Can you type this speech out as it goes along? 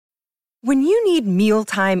When you need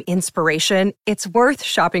mealtime inspiration, it's worth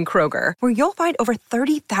shopping Kroger, where you'll find over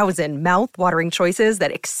 30,000 mouth-watering choices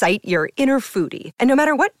that excite your inner foodie. And no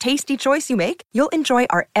matter what tasty choice you make, you'll enjoy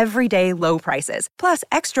our everyday low prices, plus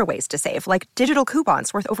extra ways to save, like digital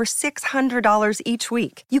coupons worth over $600 each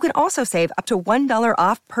week. You can also save up to $1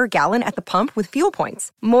 off per gallon at the pump with fuel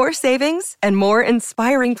points. More savings and more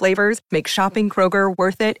inspiring flavors make shopping Kroger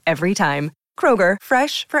worth it every time. Kroger,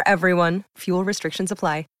 fresh for everyone. Fuel restrictions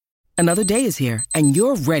apply. Another day is here, and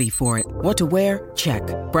you're ready for it. What to wear? Check.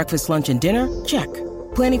 Breakfast, lunch, and dinner? Check.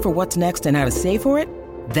 Planning for what's next and how to save for it?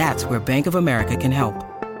 That's where Bank of America can help.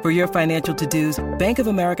 For your financial to-dos, Bank of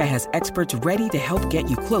America has experts ready to help get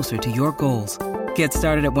you closer to your goals. Get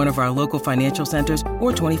started at one of our local financial centers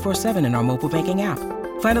or 24/7 in our mobile banking app.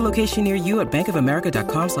 Find a location near you at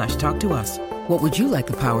bankofamerica.com/talktous. What would you like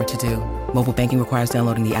the power to do? Mobile banking requires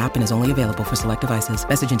downloading the app and is only available for select devices.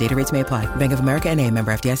 Message and data rates may apply. Bank of America N.A.,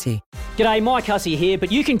 member FDIC. G'day, Mike Hussey here,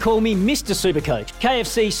 but you can call me Mr. Supercoach.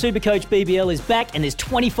 KFC Supercoach BBL is back and there's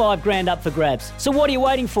 25 grand up for grabs. So what are you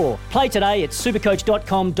waiting for? Play today at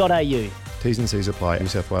supercoach.com.au. T's and C's apply. New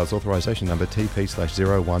South Wales authorisation number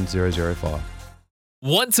TP/01005.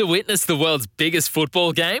 Want to witness the world's biggest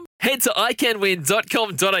football game? Head to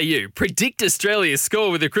iCanWin.com.au, predict Australia's score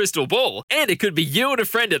with a crystal ball, and it could be you and a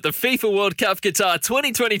friend at the FIFA World Cup Qatar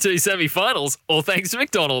 2022 semi-finals, all thanks to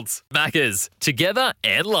McDonald's. Maccas, together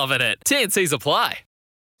and loving it. T&Cs apply.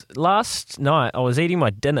 Last night I was eating my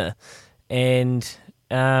dinner and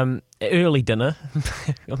early dinner.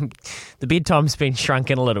 The bedtime's been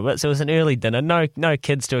shrunken a little bit, so it was an early dinner. No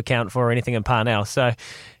kids to account for or anything in Parnell, so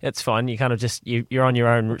it's fine. You kind of just you're on your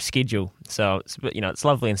own schedule, so it's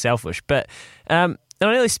lovely and selfish. But I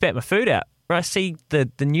nearly spat my food out. I see the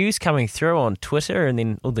news coming through on Twitter and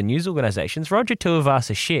then all the news organisations. Roger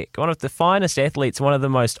Tuivasa-Sheck, one of the finest athletes, one of the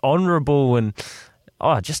most honourable and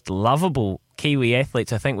just lovable Kiwi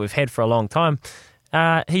athletes I think we've had for a long time.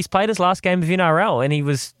 He's played his last game of NRL and he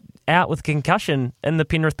was out with concussion in the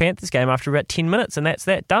Penrith Panthers game after about 10 minutes, and that's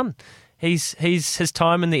that done. His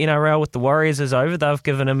time in the NRL with the Warriors is over. They've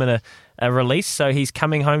given him a release, so he's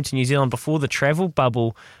coming home to New Zealand before the travel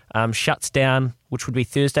bubble shuts down, which would be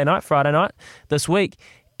Friday night this week,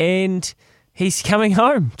 and he's coming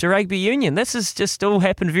home to rugby union. This has just all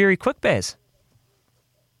happened very quick, Baz.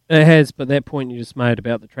 It has, but that point you just made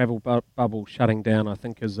about the travel bubble shutting down, I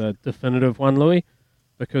think, is a definitive one, Louis,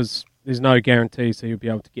 because there's no guarantees that he'll be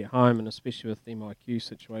able to get home, and especially with the MIQ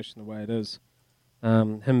situation the way it is.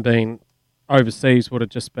 Him being overseas would have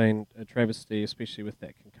just been a travesty, especially with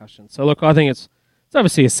that concussion. So, look, I think it's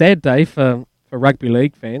obviously a sad day for rugby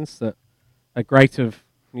league fans that a great of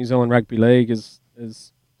New Zealand Rugby League is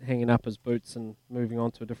hanging up his boots and moving on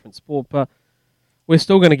to a different sport, but we're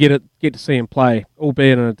still going to get to see him play,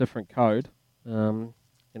 albeit in a different code. I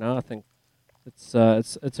think it's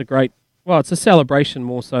a great. Well, it's a celebration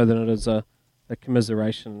more so than it is a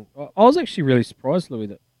commiseration. I was actually really surprised, Louis,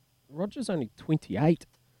 that Roger's only 28.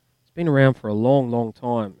 He's been around for a long, long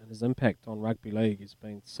time, and his impact on rugby league has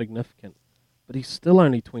been significant. But he's still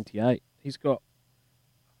only 28. He's got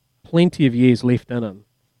plenty of years left in him.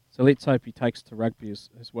 So let's hope he takes to rugby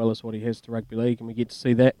as well as what he has to rugby league, and we get to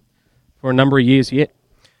see that for a number of years yet.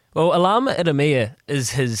 Well, Alama Idemia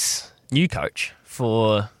is his new coach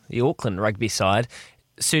for the Auckland rugby side.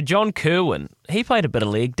 Sir John Kerwin, he played a bit of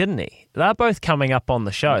leg, didn't he? They're both coming up on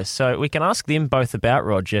the show, so we can ask them both about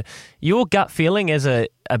Roger. Your gut feeling as a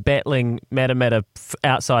battling Matamata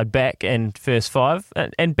outside back and first five,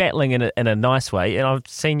 and battling in a nice way, and I've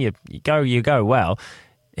seen you go well.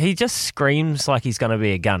 He just screams like he's going to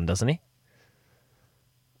be a gun, doesn't he?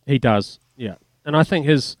 He does, yeah. And I think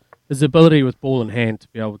his ability with ball in hand to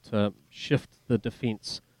be able to shift the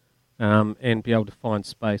defence and be able to find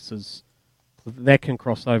spaces, that can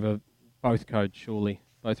cross over both codes, surely,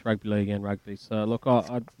 both rugby league and rugby. So, look,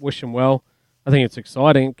 I wish him well. I think it's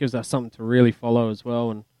exciting. It gives us something to really follow as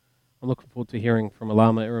well, and I'm looking forward to hearing from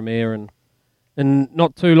Alama Idemia in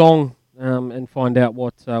not too long and find out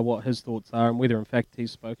what his thoughts are and whether, in fact,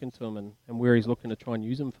 he's spoken to him and where he's looking to try and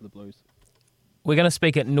use him for the Blues. We're going to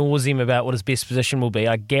speak at nauseam about what his best position will be.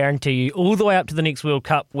 I guarantee you, all the way up to the next World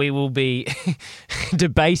Cup, we will be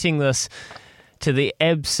debating this to the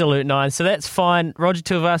absolute nine. So that's fine. Roger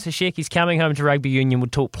Tuivasa-Sheck, he's coming home to rugby union. We'll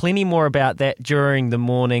talk plenty more about that during the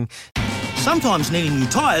morning. Sometimes needing new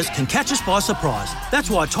tyres can catch us by surprise. That's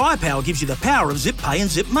why Tyre Power gives you the power of Zip Pay and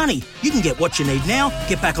Zip Money. You can get what you need now,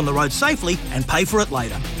 get back on the road safely and pay for it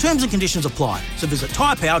later. Terms and conditions apply. So visit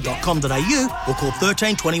tyrepower.com.au or call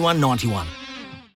 13 21 91.